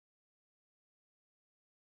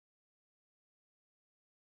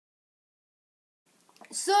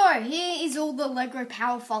So here is all the Lego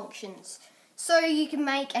power functions. So you can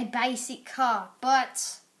make a basic car,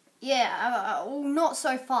 but yeah, not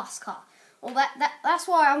so fast car. Well, that's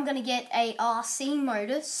why I'm gonna get a RC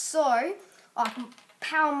motor, so I can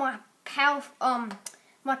power my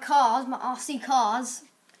cars, my RC cars,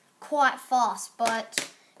 quite fast.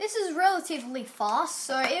 But this is relatively fast,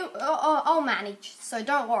 so I'll manage. So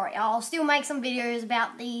don't worry, I'll still make some videos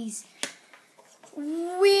about these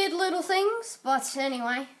weird little things. But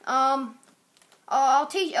anyway, I'll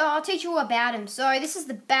teach you all about them. So this is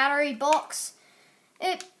the battery box.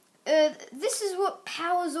 This is what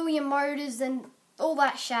powers all your motors and all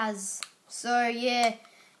that shaz. So yeah,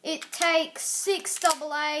 it takes 6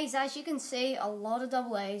 AA's, as you can see, a lot of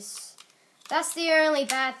AA's. That's the only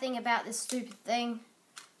bad thing about this stupid thing.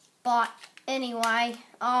 But anyway,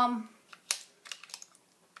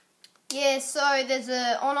 yeah, so there's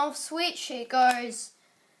a on-off switch. It goes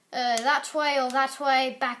that way or that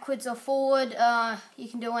way, backwards or forward. You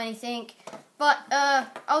can do anything. But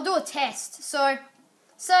I'll do a test. So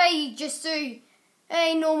say you just do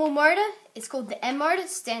a normal motor. It's called the M motor. It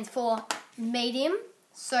stands for medium.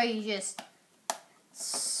 So you just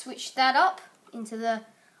switch that up into the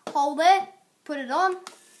hole there, put it on,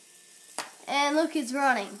 and look, it's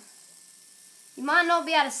running. You might not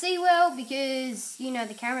be able to see well because, you know,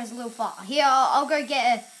 the camera's a little far. Here, I'll go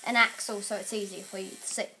get an axle so it's easier for you to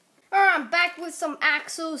see. Alright, I'm back with some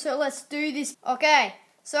axles, so let's do this. Okay,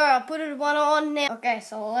 so I'll put one on now. Okay,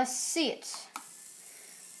 so let's see it.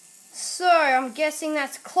 So, I'm guessing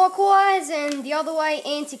that's clockwise and the other way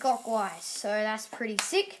anti-clockwise. So that's pretty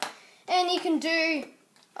sick. And you can do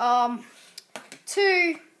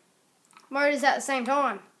 2 motors at the same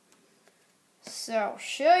time. So I'll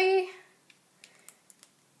show you.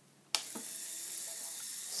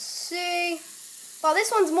 See, well, this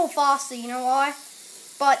one's more faster, you know why?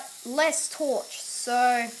 But less torch.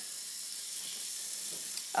 So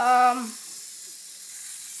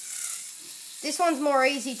this one's more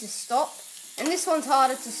easy to stop, and this one's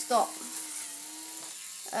harder to stop.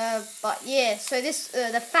 But yeah, so this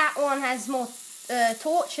the fat one has more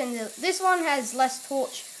torch, and this one has less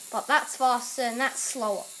torch, but that's faster and that's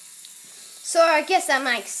slower. So I guess that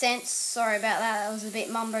makes sense. Sorry about that, that was a bit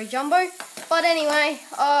mumbo jumbo. But anyway,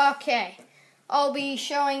 okay, I'll be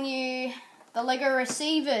showing you the Lego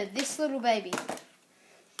receiver, this little baby.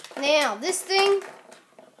 Now, this thing,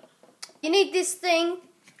 you need this thing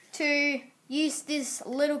to use this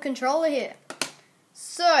little controller here.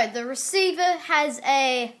 So the receiver has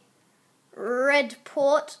a red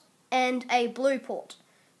port and a blue port.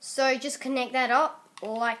 So just connect that up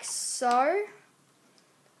like so.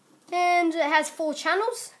 And it has 4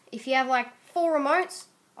 channels. If you have like 4 remotes,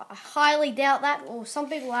 I highly doubt that, or some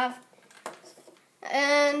people have.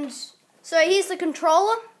 And so here's the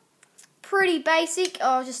controller. Pretty basic.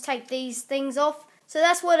 I'll just take these things off. So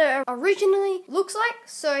that's what it originally looks like.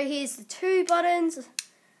 So here's the 2 buttons.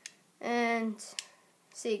 And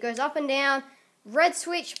see, it goes up and down. Red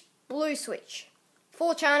switch, blue switch.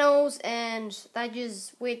 4 channels, and they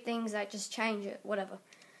just weird things that just change it, whatever.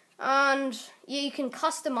 And yeah, you can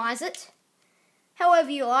customize it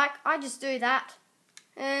however you like. I just do that.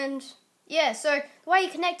 And yeah, so the way you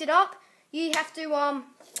connect it up, you have to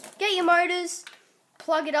get your motors,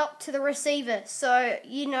 plug it up to the receiver. So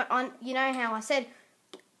you know how I said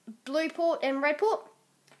blue port and red port?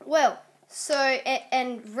 Well, so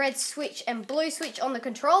and red switch and blue switch on the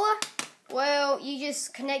controller. Well, you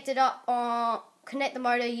just connect it up, connect the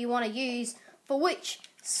motor you want to use for which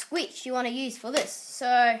switch you want to use for this.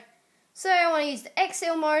 So I want to use the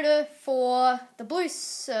XL motor for the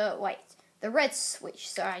the red switch.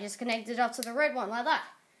 So I just connected it up to the red one like that.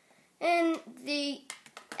 And the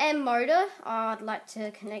M motor, I'd like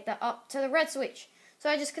to connect that up to the red switch. So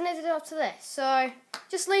I just connected it up to there. So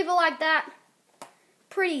just leave it like that.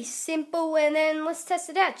 Pretty simple. And then let's test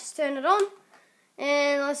it out. Just turn it on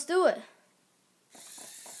and let's do it.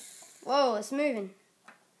 Whoa, it's moving.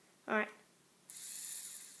 Alright.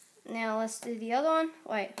 Now let's do the other one.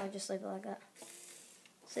 Wait, I'll just leave it like that.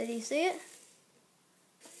 So do you see it?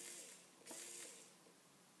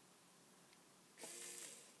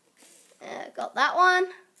 Got that one.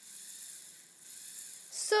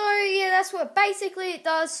 So yeah, that's what basically it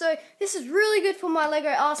does. So this is really good for my Lego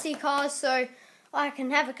RC cars. So I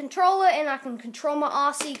can have a controller and I can control my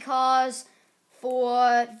RC cars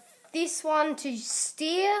for this one to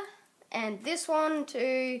steer and this one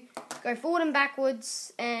to go forward and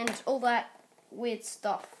backwards and all that weird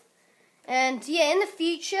stuff. And yeah, in the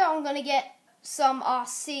future I'm gonna get some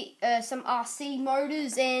RC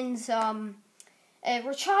motors and some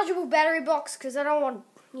rechargeable battery box, because I don't want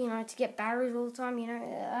you know, to get batteries all the time, you know,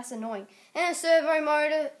 that's annoying. And a servo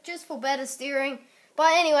motor, just for better steering.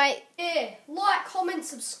 But anyway, yeah, like, comment,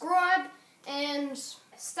 subscribe, and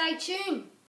stay tuned.